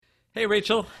Hey,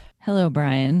 Rachel. Hello,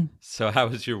 Brian. So, how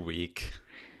was your week?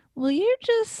 Will you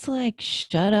just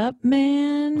shut up, What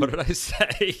man? did I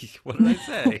say? What did I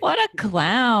say? What a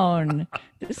clown.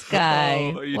 This Oh,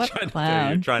 guy. What a you're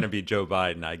clown. trying to be Joe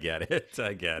Biden. I get it.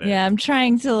 I get Yeah, it. I'm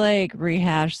trying to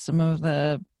rehash some of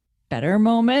the better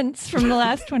moments from the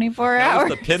last 24 That was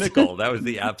the hours. pinnacle. That was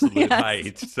the absolute Yes.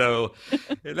 height. So,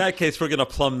 in that case, we're going to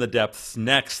plumb the depths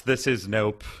next. This is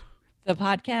Nope. The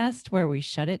podcast where we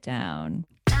shut it down.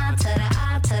 I to the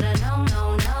I to the no,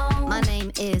 no, no. My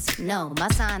name is no. My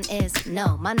sign is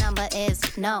no. My number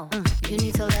is no. You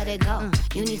need to let it go.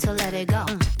 You need to let it go.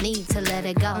 Need to let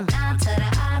it go. I to the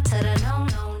I to the no,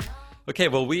 no, no. Okay,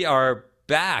 well, we are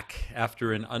back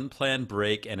after an unplanned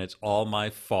break, and it's all my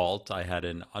fault. I had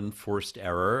an unforced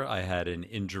error. I had an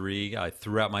injury. I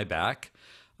threw out my back.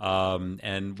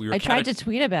 And we were I kind tried of to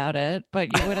tweet about it,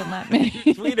 but you wouldn't let me.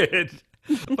 tweeted,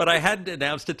 but I hadn't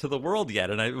announced it to the world yet,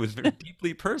 and it was very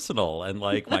deeply personal. And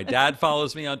like my dad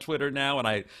follows me on Twitter now, and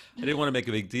I didn't want to make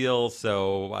a big deal,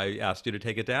 so I asked you to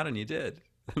take it down, and you did.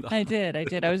 I did. I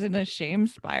did. I was in a shame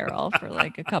spiral for a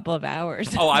couple of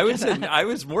hours Oh, after that. I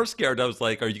was more scared. I was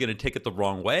like, "Are you going to take it the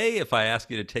wrong way if I ask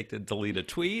you to delete a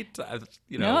tweet?"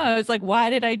 No, I was like, why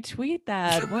did I tweet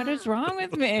that? What is wrong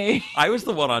with me? I was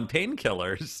the one on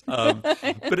painkillers,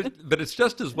 but it's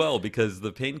just as well because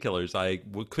the painkillers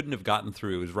couldn't have gotten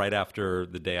through. It was right after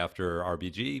the day after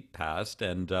RBG passed,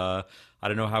 and I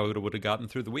don't know how it would have gotten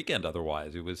through the weekend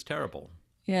otherwise. It was terrible.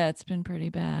 Yeah, it's been pretty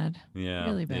bad. Yeah,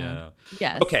 Really bad. yeah.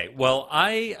 Yes. Okay, well,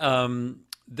 I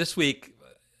this week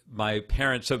my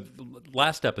parents. So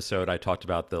last episode I talked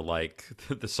about the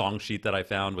the song sheet that I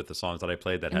found with the songs that I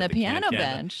played that And had the the can piano can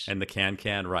bench. and the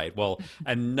can right. Well,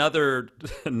 another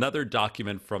another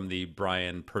document from the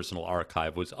Brian Personal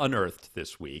Archive was unearthed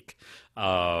this week,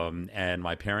 and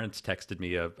my parents texted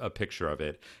me a picture of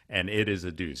it, and it is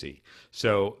a doozy.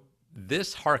 So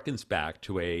this harkens back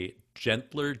to a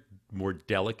gentler, more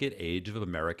delicate age of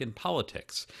American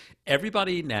politics.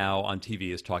 Everybody now on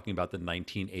TV is talking about the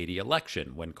 1980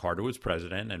 election when Carter was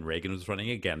president and Reagan was running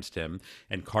against him,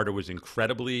 and Carter was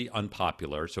incredibly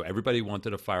unpopular. So everybody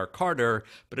wanted to fire Carter,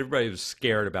 but everybody was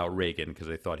scared about Reagan because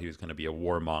they thought he was going to be a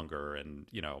warmonger, and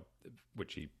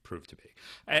which he proved to be.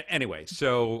 Anyway,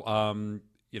 so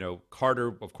Carter,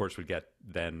 of course, would get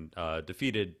then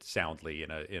defeated soundly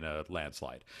in a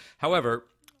landslide. However,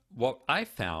 what I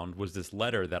found was this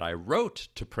letter that I wrote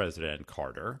to President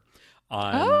Carter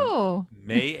on Oh,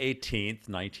 May 18th,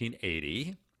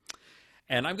 1980.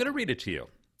 And I'm going to read it to you.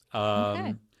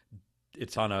 okay.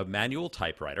 It's on a manual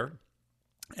typewriter.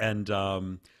 And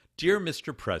Dear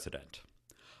Mr. President,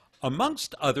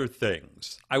 amongst other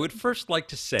things, I would first like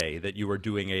to say that you are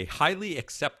doing a highly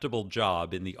acceptable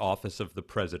job in the office of the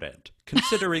president,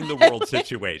 considering the world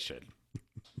situation.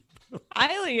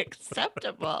 Highly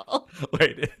acceptable.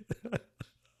 Wait.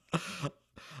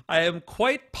 I am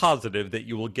quite positive that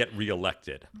you will get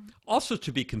reelected. Also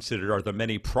to be considered are the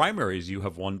many primaries you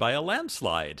have won by a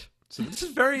landslide. So this is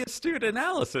very astute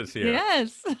analysis here.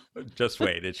 Yes. Just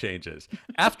wait, it changes.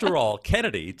 After all,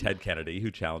 Ted Kennedy,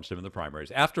 who challenged him in the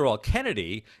primaries, after all,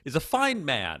 Kennedy is a fine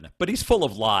man, but he's full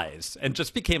of lies and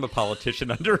just became a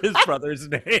politician under his brother's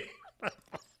name.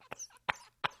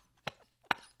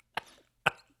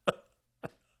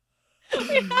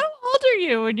 Wait, how old are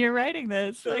you when you're writing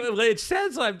this? It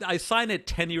says I sign it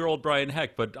 10-year-old Brian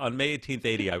Heck, but on May 18th,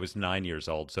 80, I was 9 years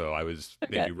old. So I was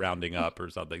Okay. maybe rounding up or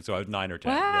something. So I was 9 or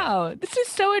 10. Yeah. Wow, this is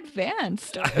so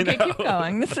advanced. I Okay, keep know.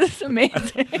 going. This is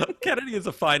amazing. Kennedy is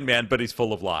a fine man, but he's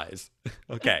full of lies.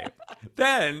 Okay.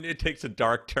 Then it takes a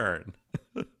dark turn.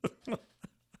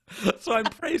 So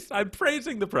I'm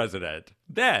praising the president.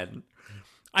 Then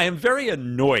I am very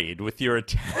annoyed with your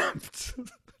attempt.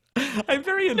 I'm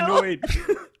very No. annoyed.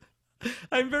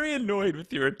 I'm very annoyed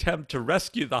with your attempt to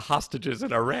rescue the hostages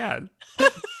in Iran.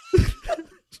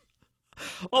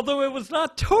 Although it was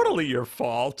not totally your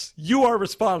fault, you are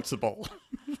responsible.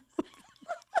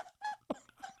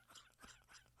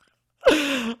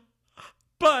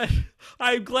 But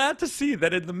I'm glad to see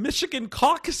that in the Michigan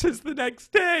caucuses the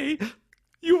next day,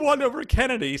 you won over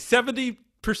Kennedy 70%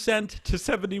 to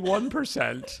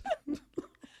 71%.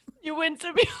 You win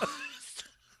to be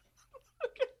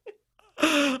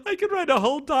I could write a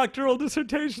whole doctoral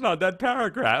dissertation on that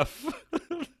paragraph.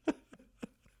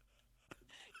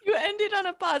 You ended on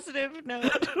a positive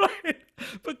note. Right?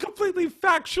 But completely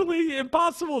factually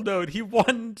impossible note. He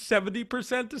won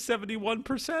 70% to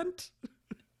 71%.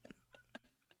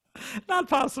 Not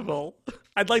possible.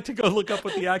 I'd like to go look up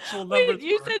what the actual numbers Wait,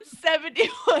 you were. said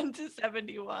 71 to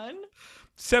 71?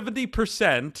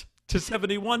 70% to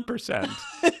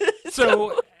 71%.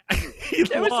 So He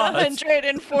There was lost.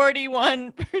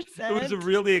 141%. It was a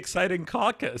really exciting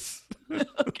caucus.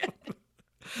 Okay.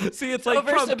 See, it's like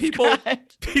Trump. People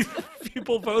Oversubscribed.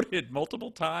 people voted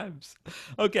multiple times.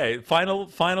 Okay, final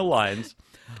lines.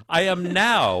 I am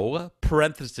now,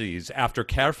 parentheses, after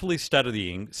carefully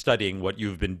studying what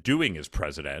you've been doing as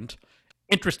president,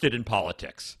 interested in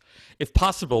politics. If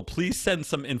possible, please send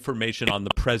some information on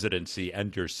the presidency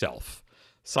and yourself.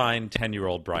 Signed,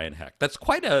 10-year-old Brian Heck. That's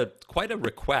quite a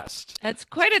request. That's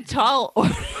quite a tall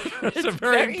order. That's It's a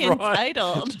very broad-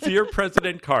 entitled. Dear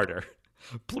President Carter,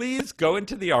 please go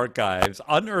into the archives,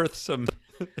 unearth some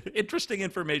interesting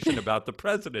information about the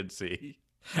presidency,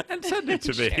 and send it to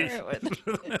me. Share it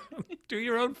with Do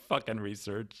your own fucking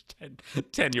research,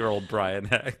 10-year-old Brian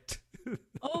Hecht.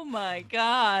 Oh my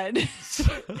God.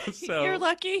 So You're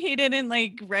lucky he didn't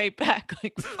like write back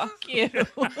like fuck you.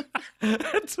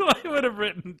 that's what I would have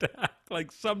written back,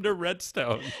 like Sumner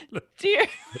Redstone. dear,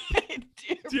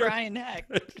 dear Dear- Brian Heck,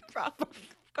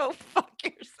 go fuck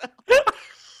yourself.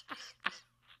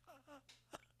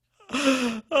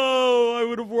 Oh, I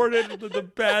would have worn it with the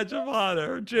badge of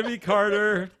honor. Jimmy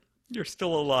Carter, you're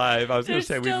still alive. I was going to There's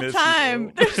say we still miss time.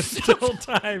 you. There's There's still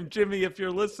time. Jimmy, if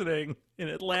you're listening in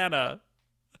Atlanta,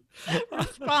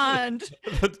 Respond.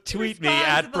 tweet me Respond to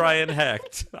at the- Brian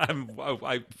Hecht.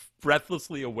 I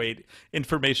breathlessly await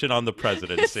information on the It's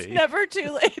presidency. never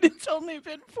too late. It's only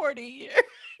been 40 years.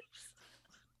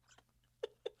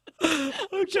 Okay,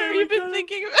 Sure, we you've been gotta-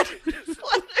 thinking about this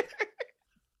letter.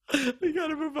 We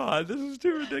gotta move on. This is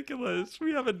too ridiculous.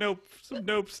 We have some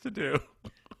nopes to do.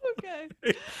 Okay.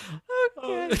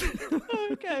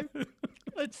 Okay.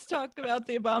 Let's talk about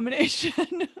the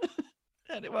abomination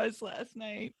that it was last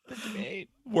night, the debate.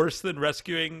 Worse than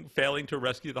failing to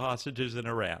rescue the hostages in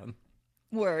Iran.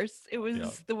 Worse. It was Yeah.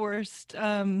 the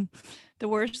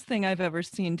worst thing I've ever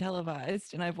seen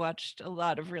televised, and I've watched a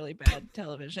lot of really bad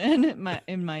television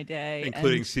in my day.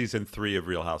 Including and season 3 of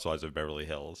Real Housewives of Beverly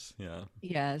Hills. Yeah.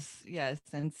 yes,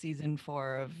 and season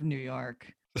 4 of New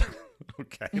York.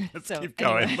 Okay. Let's So, keep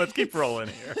going. anyway. Let's keep rolling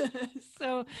here.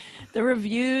 So the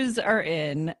reviews are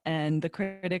in and the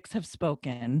critics have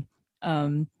spoken.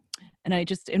 And I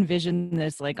just envision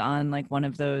this like on like one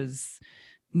of those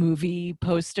movie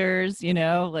posters,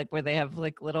 like where they have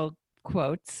like little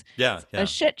quotes. Yeah. A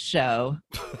shit show.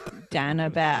 Dana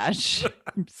Bash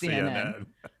from CNN.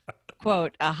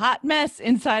 Quote, a hot mess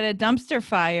inside a dumpster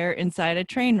fire inside a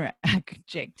train wreck.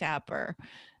 Jake Tapper.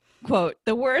 Quote,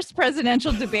 the worst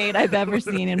presidential debate I've ever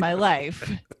seen in my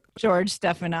life. George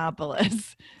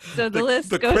Stephanopoulos. So the list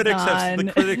goes on.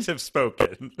 The critics have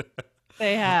spoken.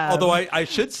 They have. Although I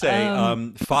should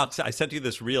say, Fox, I sent you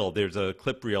this reel. There's a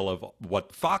clip reel of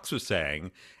what Fox was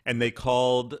saying, and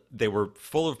they were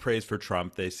full of praise for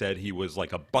Trump. They said he was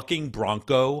like a bucking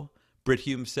bronco, Brit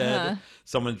Hume said.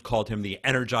 Someone called him the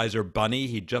Energizer Bunny.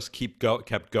 He just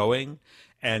kept going.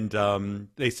 And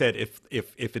they said if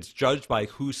it's judged by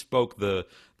who spoke the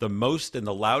most and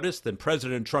the loudest, then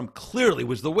President Trump clearly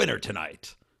was the winner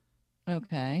tonight.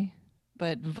 Okay.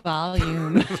 But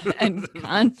volume and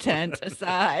content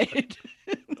aside.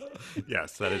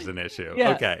 Yes, that is an issue.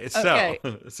 Yeah. Okay.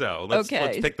 So let's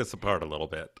pick this apart a little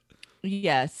bit.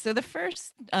 Yes. So the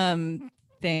first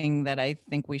thing that I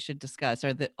think we should discuss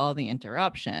are all the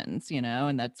interruptions,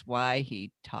 and that's why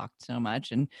he talked so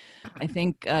much. And I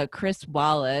think Chris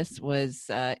Wallace was,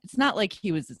 it's not like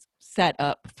he was set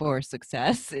up for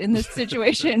success in this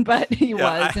situation, but he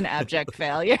was an abject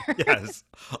failure. Yes.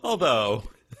 Although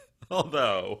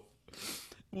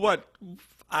what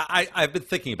I've been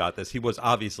thinking about this. He was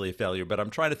obviously a failure, but I'm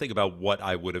trying to think about what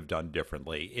I would have done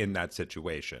differently in that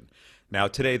situation. Now,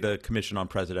 today, the Commission on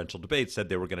Presidential Debates said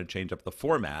they were going to change up the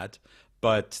format,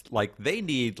 but they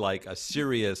need a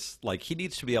serious, he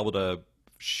needs to be able to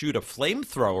shoot a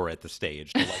flamethrower at the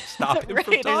stage to stop him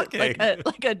from talking.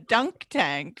 Like a dunk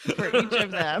tank for each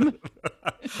of them.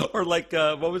 Or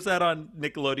what was that on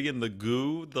Nickelodeon? The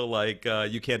goo,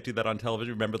 you can't do that on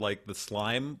television. Remember the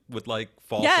slime would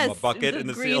fall from a bucket in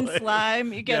the green ceiling?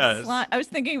 slime. You get slime. I was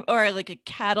thinking, or like a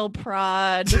cattle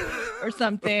prod or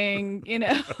something,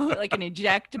 like an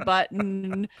eject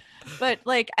button. But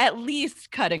at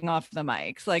least cutting off the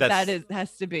mics,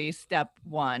 has to be step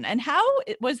one. And how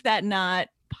was that not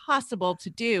possible to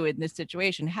do in this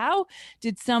situation? How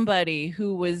did somebody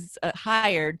who was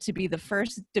hired to be the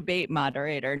first debate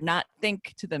moderator not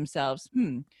think to themselves,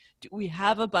 do we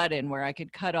have a button where I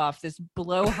could cut off this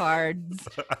blowhard's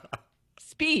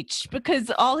speech?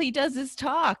 Because all he does is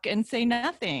talk and say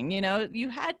nothing.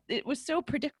 It was so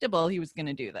predictable he was going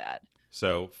to do that.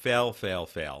 So fail.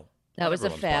 That was a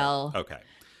fail. Okay.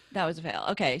 That was a fail.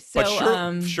 Okay, so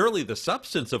But surely the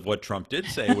substance of what Trump did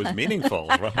say was meaningful,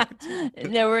 right?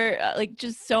 there were like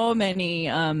just so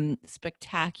many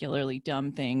spectacularly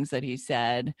dumb things that he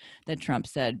said, that Trump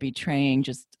said, betraying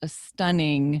just a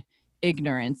stunning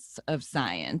ignorance of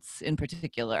science in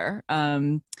particular.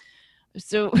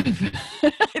 So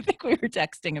I think we were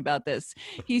texting about this.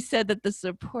 He said that the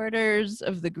supporters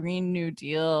of the Green New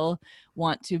Deal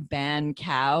want to ban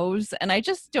cows. And I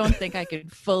just don't think I could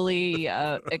fully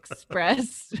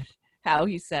express how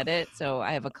he said it. So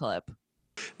I have a clip.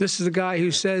 This is the guy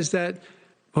who says that.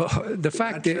 Well, the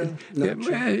fact that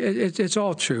it's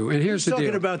all true. And here's the deal. He's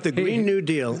talking about the Green New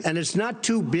Deal, and it's not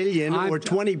 $2 billion or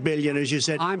 $20 billion, as you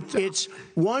said. It's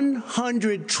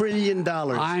 $100 trillion.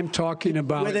 I'm talking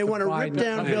about where they want to rip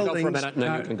down buildings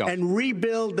and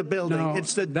rebuild the building. No,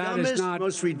 it's the dumbest,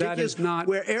 most ridiculous.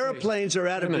 Where airplanes are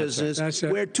out of business,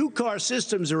 where two-car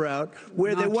systems are out,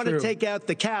 where they want to take out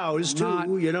the cows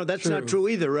too. You know, that's not true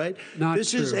either, right?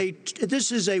 This is a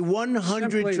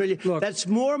 $100 trillion. Look, that's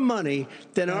more money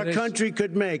than our country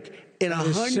could make in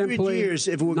 100 years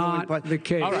if we're not going the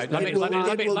case. All right, let me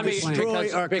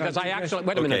destroy our because I actually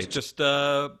wait a minute. Just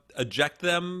eject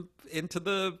them into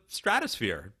the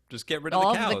stratosphere. Just get rid of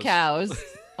All the cows. of the cows.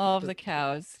 All of the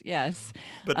cows, yes.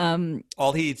 But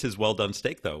all he eats is well-done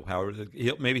steak, though.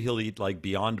 Maybe he'll eat like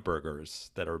Beyond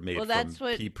Burgers that are made from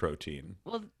pea protein.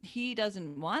 Well, he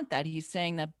doesn't want that. He's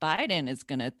saying that Biden is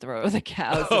going to throw the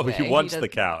cows away. He wants the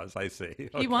cows. I see. Okay.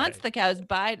 He wants the cows.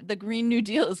 The Green New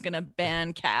Deal is going to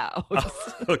ban cows.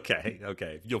 Okay.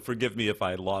 You'll forgive me if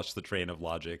I lost the train of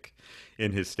logic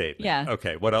in his statement. Yeah.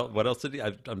 Okay. What else did he?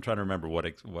 I'm trying to remember what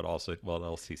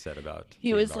else he said about.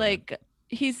 He was like.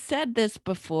 He's said this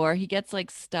before. He gets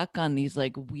like stuck on these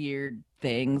like weird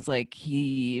things. Like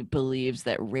he believes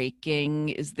that raking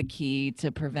is the key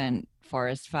to prevent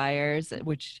forest fires,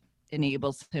 which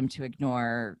enables him to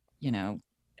ignore,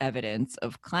 evidence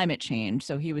of climate change.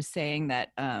 So he was saying that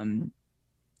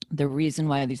the reason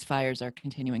why these fires are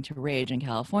continuing to rage in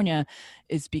California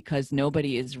is because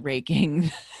nobody is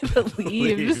raking the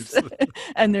leaves.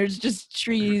 And there's just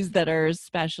trees that are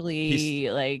especially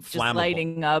just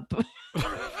lighting up.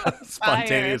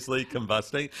 Spontaneously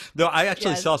combusting. No, I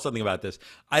actually saw something about this.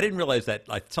 I didn't realize that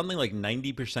something like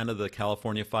 90% of the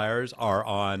California fires are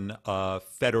on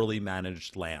federally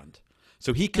managed land.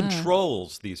 So he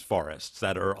controls these forests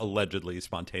that are allegedly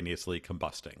spontaneously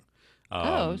combusting.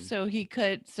 So he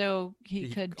could do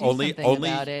something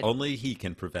about it. Only he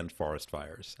can prevent forest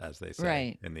fires, as they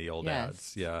say in the old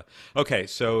ads. Yes. Yeah. Okay,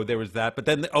 so there was that. But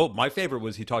then, my favorite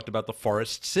was he talked about the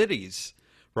forest cities,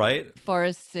 right?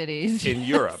 Forest cities. In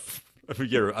Europe.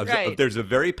 Right. There's a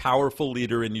very powerful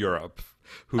leader in Europe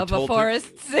who of told a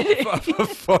forest city. Of a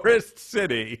forest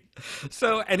city.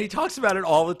 So, and he talks about it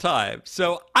all the time.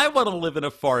 So I want to live in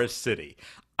a forest city.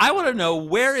 I want to know,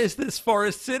 where is this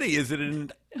forest city? Is it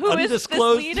in undisclosed? Is this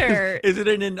leader? Is it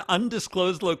in an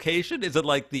undisclosed location? Is it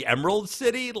like the Emerald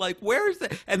City? Like, where is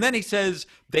it? And then he says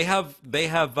they have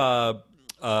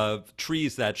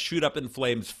trees that shoot up in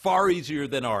flames far easier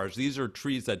than ours. These are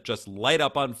trees that just light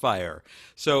up on fire.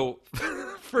 So,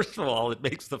 first of all, it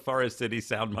makes the forest city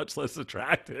sound much less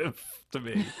attractive to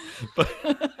me. But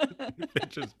it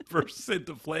just bursts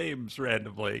into flames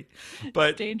randomly.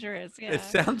 But dangerous, yeah. It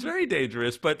sounds very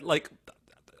dangerous, but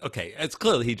okay, it's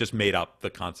clearly he just made up the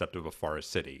concept of a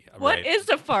forest city. What is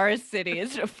a forest city?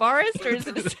 Is it a forest or is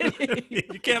it a city?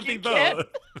 You can't be both.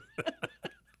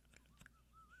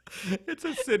 It's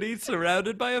a city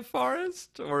surrounded by a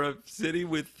forest, or a city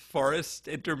with forest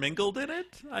intermingled in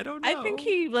it? I don't know. I think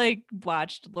he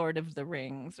watched Lord of the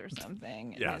Rings or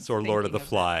something. Yes, or Lord of the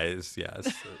Flies,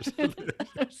 yes.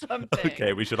 Or something.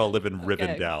 Okay, we should all live in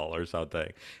Rivendell or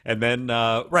something. And then,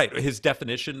 his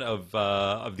definition of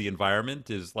the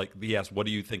environment is he asked, what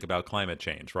do you think about climate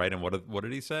change, right? And what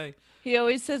did he say? He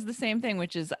always says the same thing,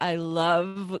 which is, I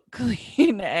love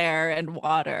clean air and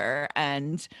water,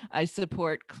 and I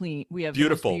support clean. We have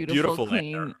beautiful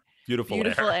clean, air.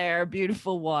 Beautiful air,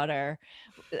 beautiful water,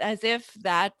 as if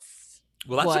that's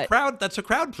that's a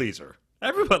crowd pleaser.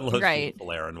 Everyone loves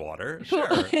beautiful air and water. Sure,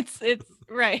 it's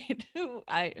right. Who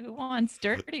wants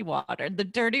dirty water? The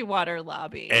dirty water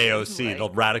lobby. AOC, the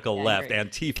radical left,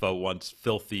 Antifa wants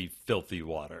filthy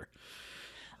water.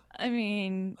 I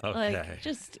mean,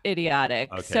 just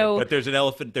idiotic. Okay. So, but there's an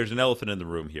elephant in the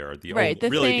room here. The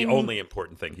only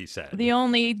important thing he said. The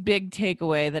only big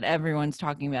takeaway that everyone's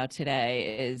talking about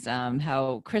today is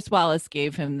how Chris Wallace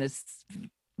gave him this,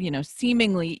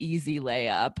 seemingly easy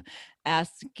layup,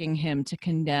 asking him to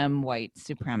condemn white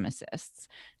supremacists.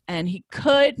 And he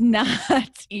could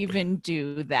not even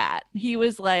do that. He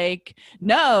was like,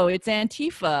 no, it's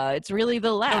Antifa. It's really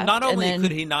the left. No, not only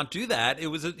could he not do that,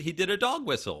 he did a dog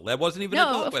whistle. That wasn't even a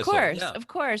dog whistle. Of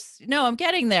course. No, I'm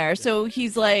getting there. So he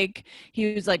was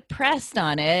like pressed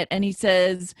on it. And he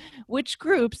says, which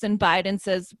groups? And Biden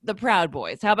says, the Proud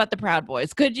Boys. How about the Proud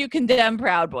Boys? Could you condemn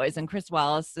Proud Boys? And Chris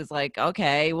Wallace is like,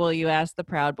 okay, well, you asked the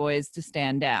Proud Boys to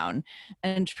stand down.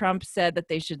 And Trump said that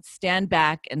they should stand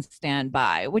back and stand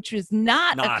by, which is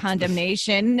not a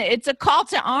condemnation. It's a call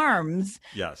to arms.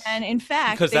 Yes. And in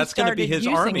fact, because that's going to be his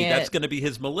army. That's going to be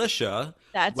his militia.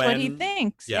 That's what he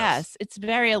thinks. Yes. It's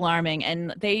very alarming.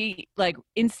 And they like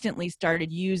instantly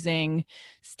started using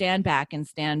stand back and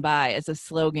stand by as a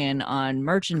slogan on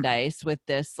merchandise with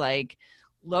this like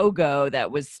logo that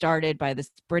was started by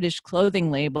this British clothing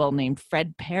label named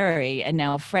Fred Perry. And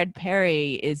now Fred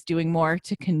Perry is doing more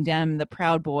to condemn the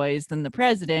Proud Boys than the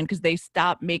president, because they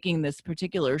stopped making this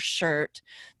particular shirt,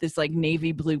 this like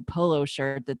navy blue polo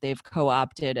shirt that they've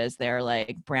co-opted as their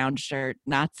like brown shirt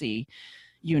Nazi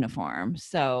uniform.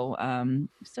 So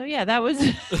yeah, that was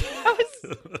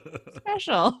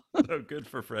special. So good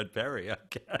for Fred Perry, I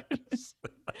guess.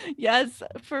 Yes,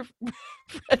 for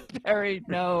Fred Perry,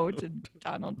 no to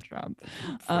Donald Trump.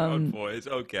 Proud Boys,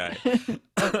 okay.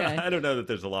 Okay. I don't know that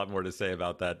there's a lot more to say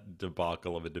about that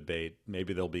debacle of a debate.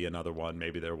 Maybe there'll be another one.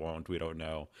 Maybe there won't. We don't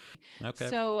know. Okay.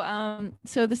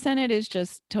 So the Senate is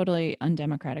just totally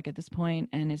undemocratic at this point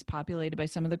and is populated by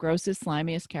some of the grossest,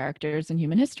 slimiest characters in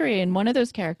human history. And one of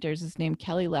those characters is named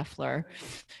Kelly Loeffler,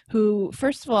 who,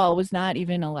 first of all, was not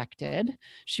even elected.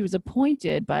 She was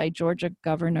appointed by Georgia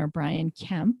Governor Brian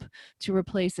Kemp to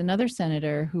replace another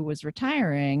senator who was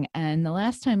retiring. And the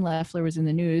last time Loeffler was in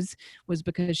the news was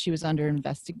because she was under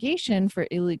investigation for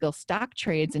illegal stock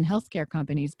trades in healthcare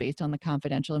companies based on the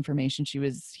confidential information she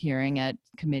was hearing at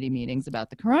committee meetings about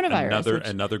the coronavirus.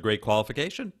 Another great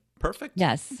qualification. Perfect.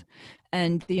 Yes.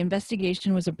 And the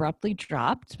investigation was abruptly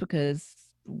dropped because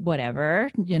whatever,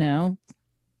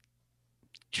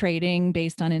 trading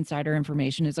based on insider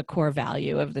information is a core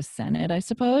value of the Senate, I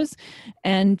suppose.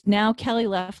 And now Kelly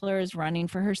Loeffler is running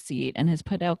for her seat and has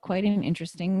put out quite an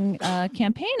interesting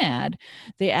campaign ad.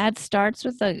 The ad starts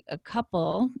with a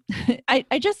couple.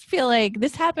 I just feel like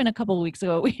this happened a couple of weeks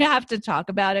ago. We have to talk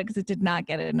about it because it did not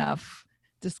get enough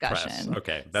discussion. Press.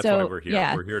 Okay, that's why we're here.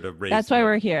 Yeah, we're here to raise. That's why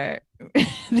we're here.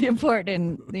 the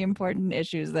important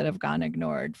issues that have gone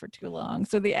ignored for too long.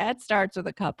 So the ad starts with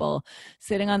a couple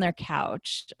sitting on their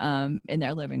couch in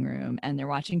their living room, and they're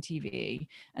watching TV.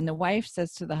 And the wife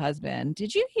says to the husband,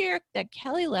 "Did you hear that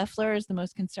Kelly Loeffler is the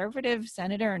most conservative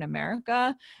senator in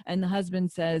America?" And the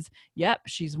husband says, "Yep,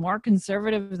 she's more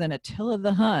conservative than Attila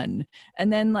the Hun."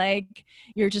 And then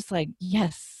you're just like,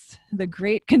 yes, the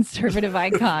great conservative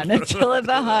icon, Attila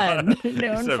the Hun,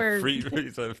 known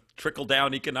he's a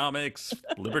trickle-down economics,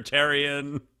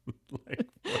 libertarian.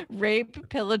 Rape,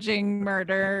 pillaging,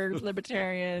 murder,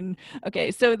 libertarian.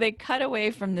 Okay, so they cut away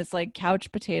from this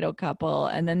couch potato couple,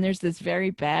 and then there's this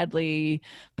very badly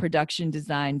production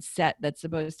designed set that's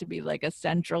supposed to be like a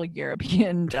Central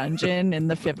European dungeon in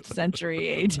the 5th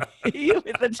century AD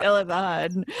with Attila the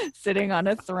Hun sitting on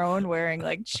a throne wearing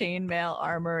chainmail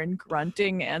armor and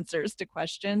grunting answers to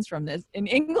questions from this in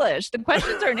English. The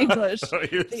questions are in English.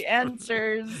 The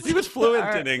answers. He was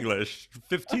fluent in English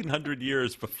 1,500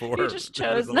 years before. He just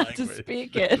chose not to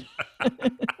speak it.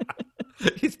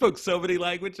 He spoke so many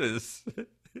languages.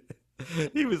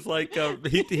 He was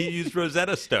he used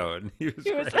Rosetta Stone. He was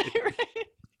right.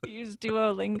 He used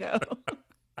Duolingo.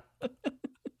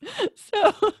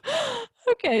 So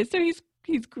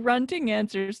he's grunting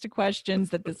answers to questions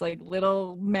that this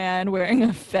little man wearing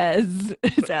a fez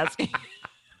is asking.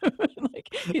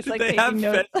 He's taking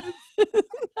notes.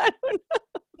 I don't know.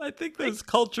 I think those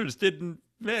cultures didn't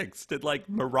mix. Did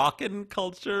Moroccan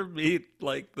culture meet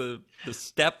the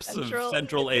steppes of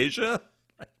Central Asia?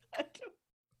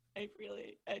 I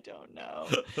don't know.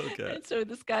 Okay. And so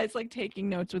this guy's taking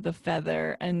notes with a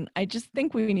feather, and I just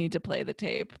think we need to play the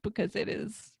tape because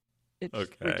it's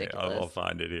okay. Ridiculous. I'll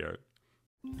find it here.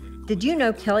 Did you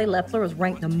know Kelly Loeffler was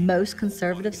ranked the most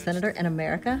conservative senator in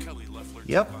America?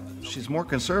 Yep, she's more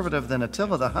conservative than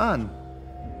Attila the Hun.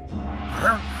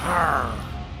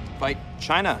 Fight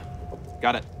China.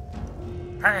 Got it.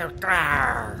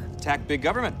 Attack big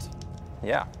government.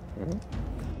 Yeah.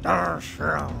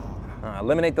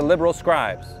 Eliminate the liberal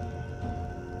scribes.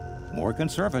 More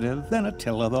conservative than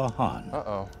Attila the Hun.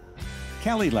 Uh-oh.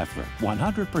 Kelly Loeffler,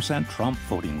 100% Trump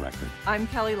voting record. I'm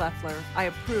Kelly Loeffler. I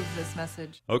approve this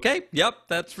message. Okay. Yep.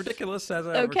 That's ridiculous.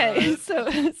 Okay. So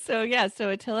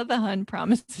Attila the Hun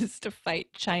promises to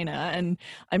fight China, and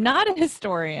I'm not a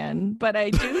historian, but I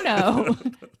do know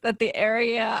that the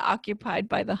area occupied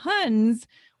by the Huns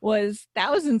was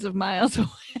thousands of miles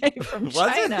away from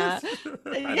China.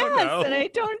 Yes, and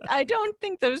I don't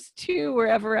think those two were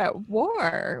ever at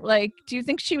war. Like, do you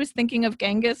think she was thinking of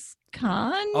Genghis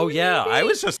Khan? Oh yeah, maybe? I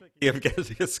was just thinking of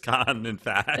Genghis Khan. In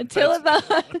fact, Attila the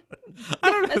Hun. I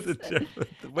don't know the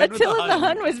difference. Attila the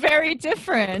Hun was very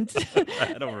different.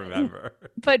 I don't remember.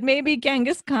 But maybe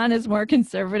Genghis Khan is more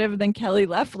conservative than Kelly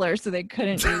Loeffler, so they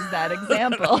couldn't use that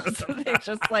example. So they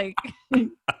just like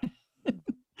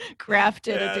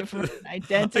crafted a different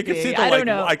identity. I don't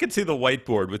know. I could see the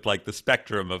whiteboard with like the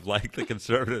spectrum of like the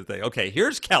conservative thing. Okay,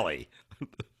 here's Kelly.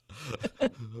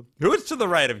 Who's to the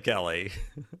right of Kelly?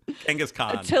 Genghis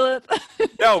Khan. Attila.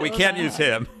 No, we can't use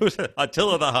him.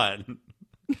 Attila the Hun.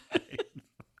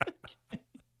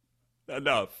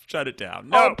 Enough. Shut it down.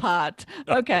 No. Pot.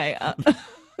 Okay.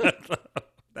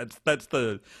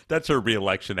 That's her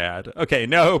re-election ad. Okay.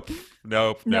 Nope.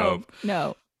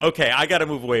 No. Okay, I got to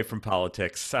move away from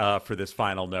politics for this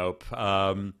final nope.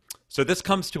 So this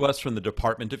comes to us from the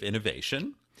Department of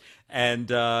Innovation. And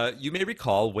you may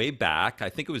recall way back, I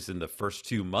think it was in the first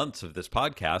 2 months of this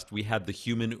podcast, we had the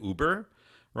human Uber,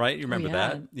 right? You remember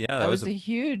that? Yeah, that was a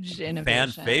huge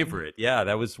innovation. Fan favorite. Yeah,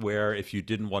 that was where if you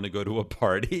didn't want to go to a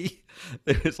party,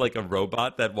 there was like a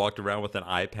robot that walked around with an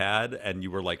iPad and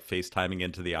you were like FaceTiming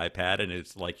into the iPad and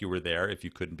it's like you were there if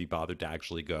you couldn't be bothered to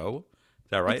actually go.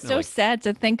 Is that right? It's so sad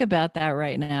to think about that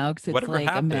right now because it's like,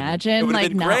 happened? Imagine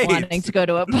like not great. wanting to go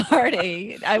to a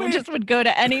party. I would go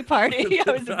to any party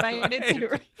I was invited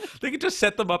to. They could just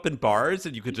set them up in bars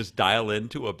and you could just dial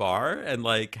into a bar and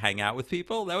like hang out with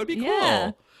people. That would be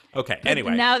cool. Okay, but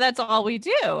anyway. Now that's all we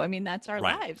do. I mean, that's our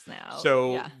lives now.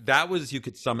 So that was, you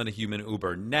could summon a human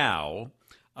Uber. Now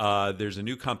there's a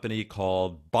new company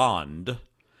called Bond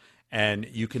and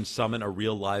you can summon a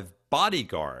real live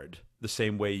bodyguard the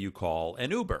same way you call an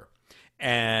Uber.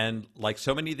 And like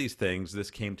so many of these things,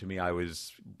 this came to me. I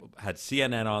had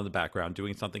CNN on in the background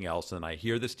doing something else, and I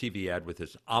hear this TV ad with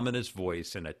this ominous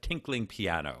voice and a tinkling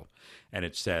piano, and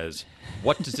it says,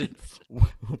 "What does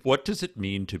it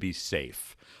mean to be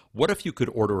safe? What if you could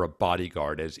order a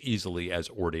bodyguard as easily as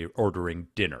ordering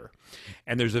dinner?"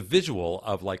 And there's a visual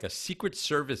of like a Secret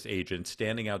Service agent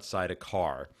standing outside a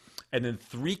car. And then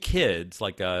 3 kids,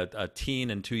 like a teen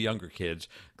and 2 younger kids,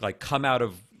 like come out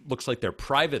of, looks like their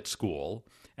private school,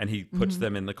 and he puts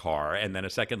them in the car. And then a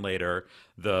second later,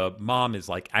 the mom is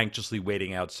like anxiously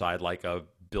waiting outside like a $1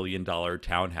 billion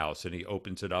townhouse, and he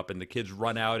opens it up and the kids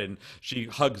run out and she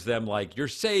hugs them like, you're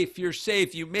safe,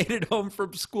 you made it home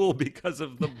from school because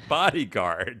of the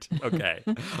bodyguard. Okay.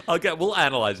 We'll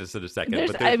analyze this in a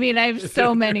second. I have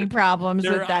so many problems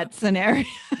with that scenario.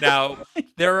 Now,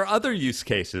 there are other use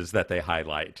cases that they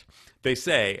highlight. They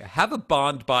say, have a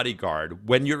Bond bodyguard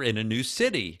when you're in a new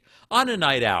city, on a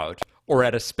night out, or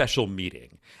at a special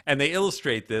meeting. And they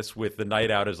illustrate this with the night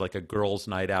out as like a girls'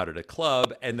 night out at a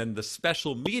club, and then the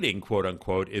special meeting, quote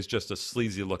unquote, is just a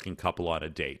sleazy looking couple on a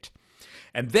date.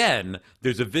 And then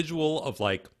there's a visual of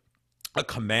like a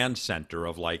command center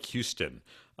of like Houston,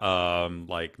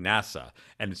 like NASA.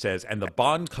 And it says, and the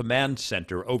Bond Command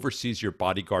Center oversees your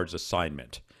bodyguard's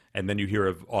assignment. And then you hear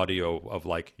of audio of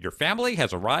like, your family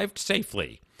has arrived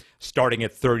safely, starting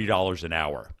at $30 an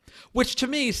hour, which to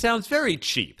me sounds very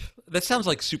cheap. That sounds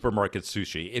like supermarket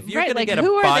sushi. If you're going to get a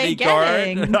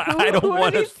bodyguard, I don't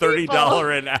want a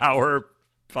 $30 an hour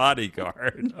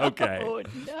bodyguard. Okay.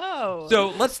 No. So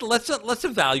let's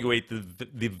evaluate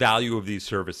the value of these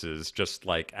services just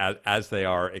like as they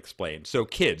are explained. So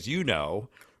kids,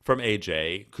 from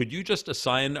AJ, could you just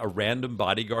assign a random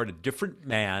bodyguard, a different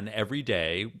man every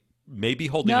day, maybe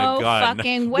holding a gun,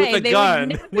 fucking way. with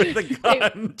a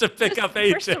gun to pick up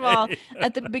AJ? First of all,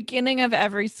 at the beginning of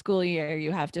every school year,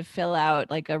 you have to fill out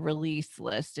like a release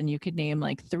list, and you could name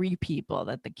like 3 people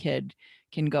that the kid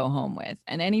can go home with,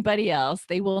 and anybody else,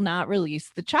 they will not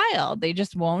release the child. They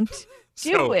just won't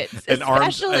do it,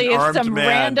 especially if some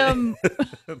random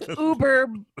Uber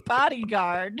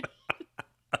bodyguard.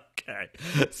 Okay,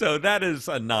 so that is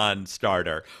a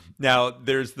non-starter. Now,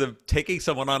 there's the taking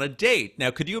someone on a date.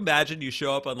 Now, could you imagine you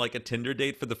show up on like a Tinder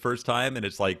date for the first time and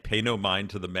it's like, pay no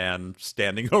mind to the man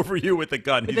standing over you with a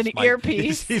gun. With an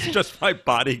earpiece. He's just my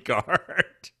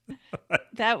bodyguard.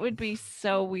 That would be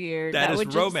so weird. That is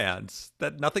romance.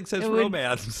 That nothing says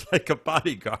romance like a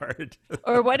bodyguard.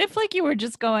 Or what if like you were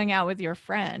just going out with your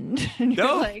friend? And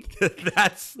no, like,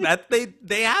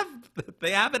 they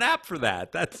have an app for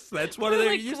that. That's one of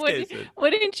their use cases.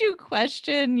 Wouldn't you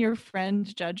question your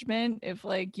friend's judgment if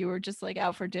like you were just like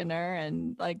out for dinner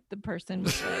and like the person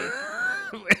was like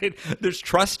There's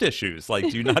trust issues. Like,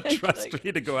 do you not trust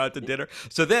me to go out to dinner?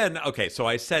 So then, okay, so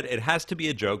I said it has to be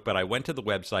a joke, but I went to the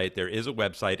website. There is a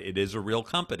website. It is a real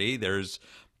company. There's,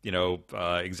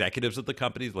 executives of the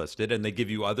companies listed, and they give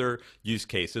you other use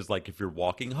cases, like if you're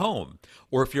walking home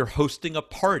or if you're hosting a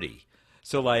party.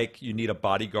 So, like, you need a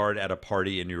bodyguard at a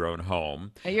party in your own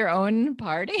home. At your own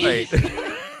party? Right.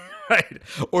 Right.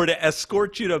 Or to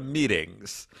escort you to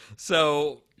meetings.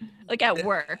 So... Like at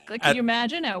work. Like, can you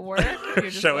imagine at work?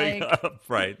 You're just showing up,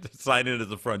 right? Sign in at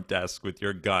the front desk with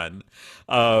your gun.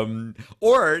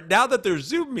 Or now that there's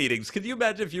Zoom meetings, can you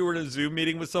imagine if you were in a Zoom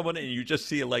meeting with someone and you just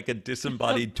see like a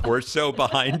disembodied torso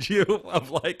behind you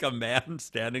of like a man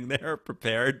standing there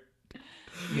prepared?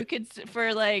 You could,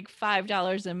 for like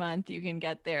 $5 a month, you can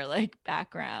get their like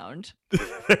background.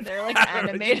 They're like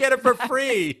animated. You get it for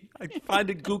free. I find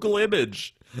a Google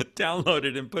image, download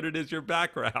it, and put it as your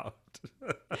background.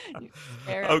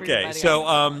 Okay,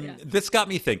 so this got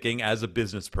me thinking, as a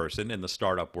business person in the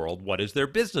startup world, what is their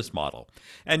business model?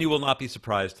 And you will not be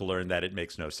surprised to learn that it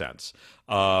makes no sense.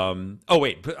 Oh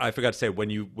wait, I forgot to say,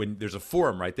 when there's a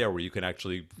forum right there where you can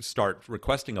actually start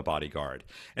requesting a bodyguard,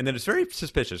 and then it's very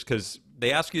suspicious because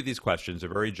they ask you these questions,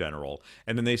 they're very general,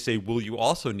 and then they say, will you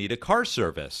also need a car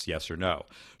service? Yes or no.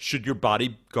 Should your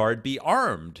bodyguard be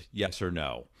armed? Yes or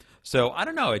no. So I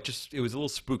don't know. It was a little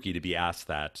spooky to be asked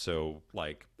that. So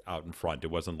like out in front,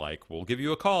 it wasn't like, we'll give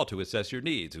you a call to assess your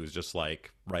needs. It was just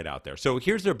like right out there. So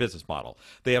here's their business model.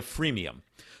 They have freemium.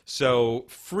 So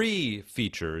free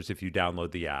features, if you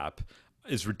download the app,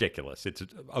 is ridiculous. It's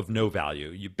of no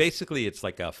value. It's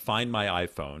like a Find My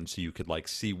iPhone. So you could like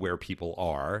see where people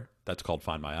are. That's called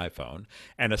Find My iPhone.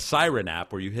 And a siren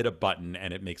app where you hit a button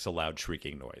and it makes a loud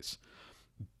shrieking noise.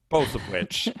 Both of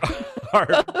which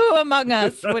are... Who among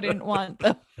us wouldn't want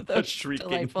those shrieking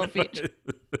delightful features?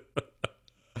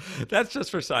 That's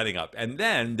just for signing up. And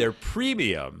then their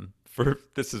premium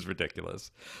this is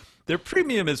ridiculous. Their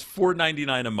premium is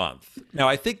 $4.99 a month. Now,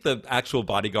 I think the actual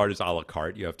bodyguard is a la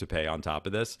carte. You have to pay on top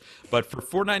of this. But for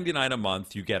 $4.99 a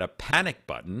month, you get a panic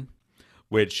button,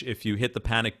 which if you hit the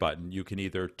panic button, you can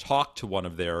either talk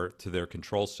to their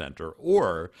control center,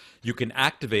 or you can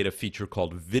activate a feature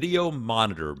called Video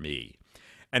Monitor Me.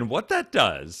 And what that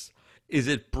does is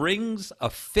it brings a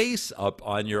face up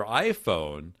on your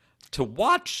iPhone to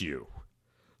watch you.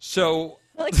 So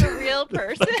like a real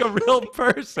person. Like a real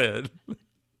person.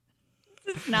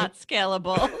 It's not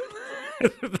scalable.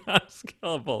 It's not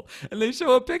scalable. And they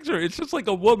show a picture. It's just like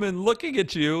a woman looking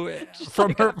at you from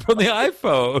the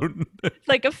iPhone. It's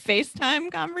like a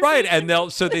FaceTime conversation. Right. And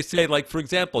they say, like, for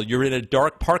example, you're in a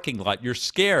dark parking lot, you're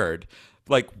scared.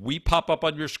 Like, we pop up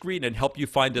on your screen and help you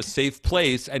find a safe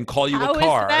place and call you a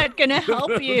car. How is that going to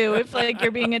help you if, like,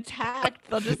 you're being attacked?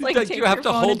 They'll just, like, take you have your to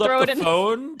phone hold and throw up it the in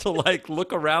phone to, like,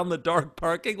 look around the dark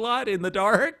parking lot in the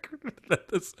dark?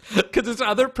 Because there's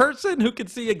another person who can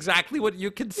see exactly what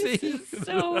you can see. This is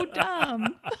so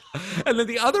dumb. And then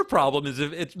the other problem is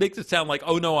it makes it sound like,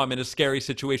 oh, no, I'm in a scary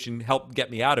situation. Help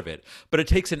get me out of it. But it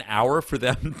takes an hour for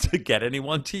them to get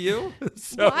anyone to you.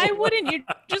 So... Why wouldn't you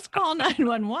just call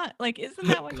 911? Like, isn't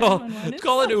that what 911 is?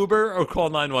 Call an Uber or call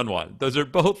 911. Those are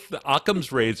both the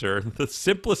Occam's razor, the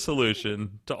simplest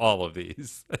solution to all of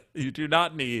these. You do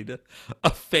not need a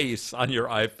face on your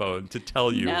iPhone to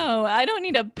tell you. No, I don't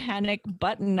need a panic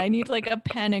button. I need like a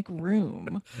panic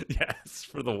room. Yes,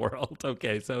 for the world.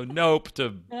 Okay, so nope to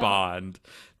Bond.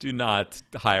 Do not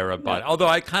hire a body. Although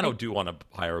I kind of do want to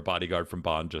hire a bodyguard from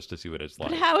Bond just to see what it's like.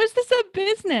 But how is this a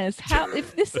business?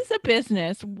 If this is a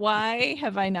business, why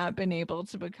have I not been able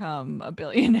to become a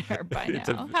billionaire by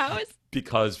now?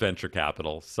 Because venture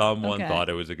capital. Someone thought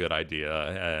it was a good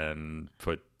idea and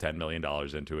put $10 million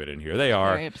into it, and here they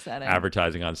are. Very upsetting.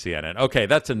 Advertising on CNN. Okay,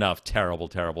 that's enough terrible,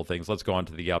 terrible things. Let's go on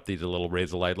to the up. These are little raise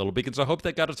the light, little beacons. I hope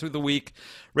that got us through the week.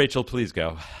 Rachel, please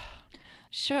go.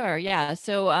 Sure. Yeah.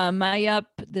 So my up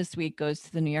this week goes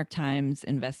to the New York Times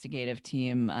investigative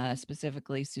team,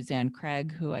 specifically Suzanne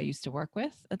Craig, who I used to work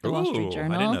with at the Wall Street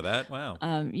Journal. I didn't know that. Wow.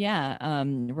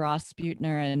 Ross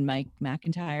Butner and Mike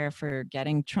McIntyre for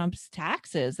getting Trump's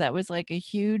taxes. That was like a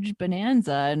huge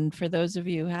bonanza. And for those of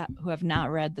you who have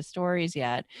not read the stories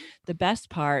yet, the best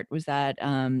part was that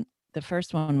the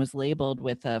first one was labeled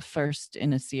with a first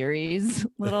in a series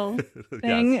little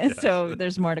thing. Yes. So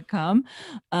there's more to come.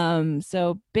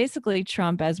 So basically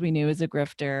Trump, as we knew, is a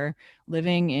grifter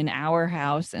living in our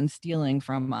house and stealing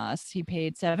from us. He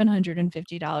paid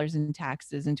 $750 in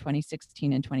taxes in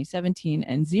 2016 and 2017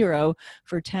 and zero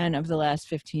for 10 of the last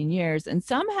 15 years. And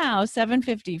somehow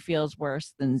 $750 feels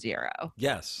worse than zero.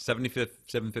 Yes.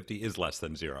 $750 is less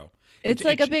than zero. It's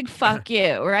like a big fuck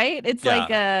you, right? It's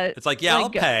like I'll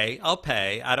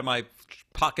pay out of my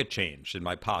pocket change in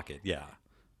my pocket. Yeah.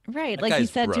 Right. That Like he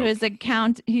guy's said broke. to his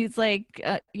account, he's like,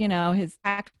 his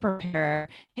tax preparer,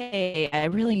 hey, I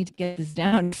really need to get this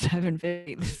down to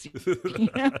 750 this year. You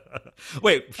know?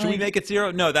 Wait, should we make it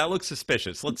 0? No, that looks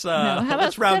suspicious. Let's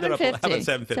let's round it up. How about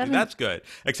 750? That's good.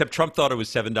 Except Trump thought it was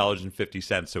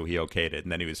 $7.50, so he okayed it,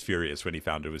 and then he was furious when he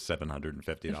found it was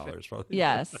 $750.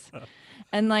 Yes.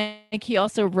 And like he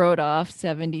also wrote off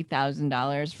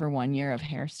 $70,000 for 1 year of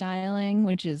hairstyling,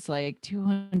 which is like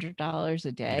 $200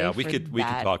 a day. Yeah, we could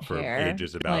talk for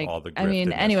ages about all the grift in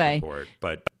this report,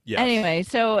 but yes. Anyway,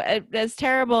 so as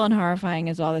terrible and horrifying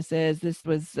as all this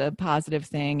was a positive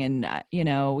thing, and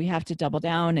we have to double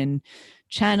down and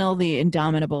channel the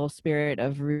indomitable spirit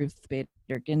of Ruth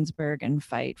Bader Ginsburg and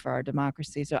fight for our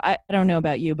democracy. So I don't know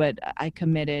about you, but I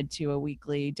committed to a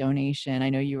weekly donation. I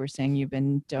know you were saying you've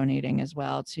been donating as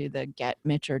well to the Get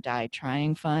Mitch or Die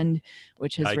Trying Fund,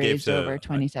 which has raised over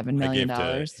 $27 million.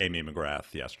 I gave to Amy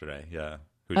McGrath yesterday. Yeah.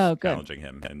 Who's challenging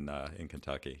him in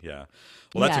Kentucky. Yeah.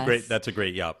 Well, that's a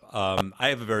great yup. I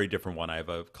have a very different one. I have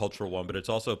a cultural one, but it's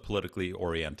also politically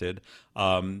oriented.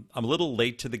 I'm a little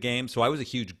late to the game. So I was a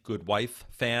huge Good Wife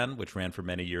fan, which ran for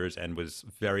many years and was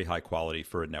very high quality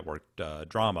for a network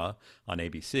drama on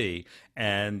ABC.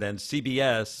 And then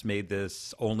CBS made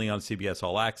this only on CBS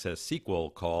All Access sequel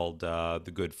called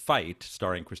The Good Fight,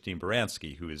 starring Christine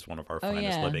Baranski, who is one of our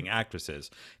finest living actresses.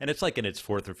 And it's like in its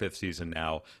 4th or 5th season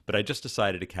now, but I just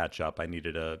decided to catch up. I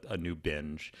needed a new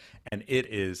binge. And it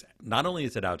is, not only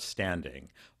is it outstanding,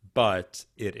 but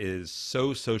it is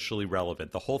so socially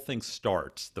relevant. The whole thing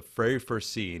starts, the very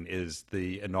first scene is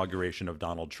the inauguration of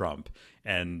Donald Trump,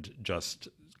 and just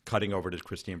cutting over to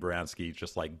Christine Baranski,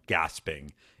 just like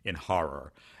gasping in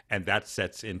horror. And that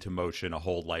sets into motion a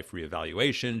whole life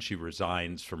reevaluation. She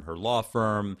resigns from her law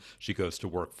firm. She goes to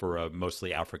work for a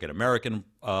mostly African-American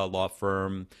law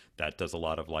firm that does a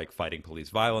lot of like fighting police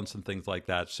violence and things like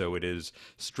that. So it is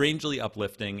strangely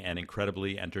uplifting and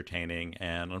incredibly entertaining.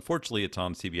 And unfortunately, it's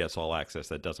on CBS All Access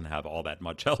that doesn't have all that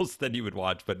much else that you would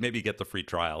watch, but maybe get the free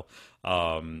trial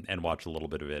and watch a little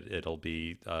bit of it. It'll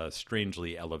be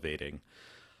strangely elevating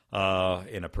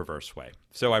in a perverse way.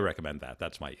 So I recommend that.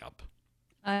 That's my yup.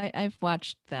 I've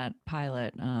watched that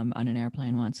pilot on an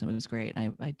airplane once. It was great.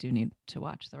 I do need to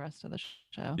watch the rest of the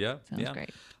show. Yeah, sounds great.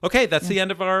 Okay, that's the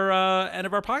end of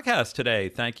our podcast today.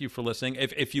 Thank you for listening.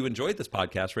 If you enjoyed this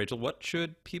podcast, Rachel, what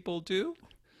should people do?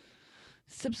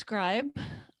 Subscribe.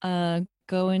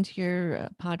 Go into your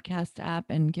podcast app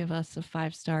and give us a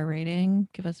 5-star rating.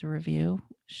 Give us a review.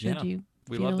 Should you?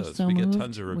 We love those. So we moved. get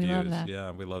tons of reviews. We love that.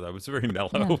 Yeah, we love that. It was very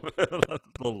mellow.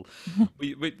 Yeah.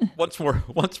 we once more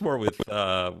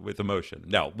with emotion.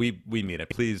 No, we mean it.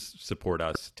 Please support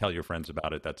us. Tell your friends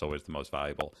about it. That's always the most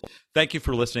valuable. Thank you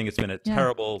for listening. It's been a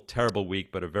terrible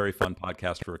week, but a very fun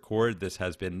podcast to record. This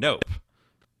has been Nope,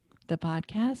 the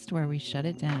podcast where we shut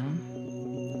it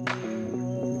down.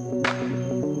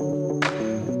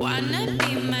 Wanna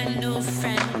be my new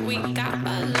friend? We got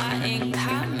a lot in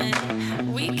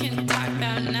common. We can talk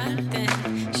about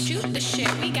nothing. Shoot the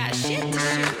shit, we got shit to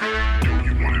shoot. Yo,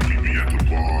 you wanna meet me at the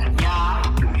bar?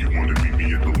 Yeah. Yo, you wanna meet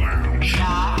me at the lounge?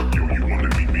 Yeah. Yo, you wanna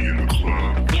meet me in the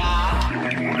club? Yeah. Yo,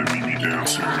 you wanna meet me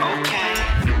downstairs? Okay.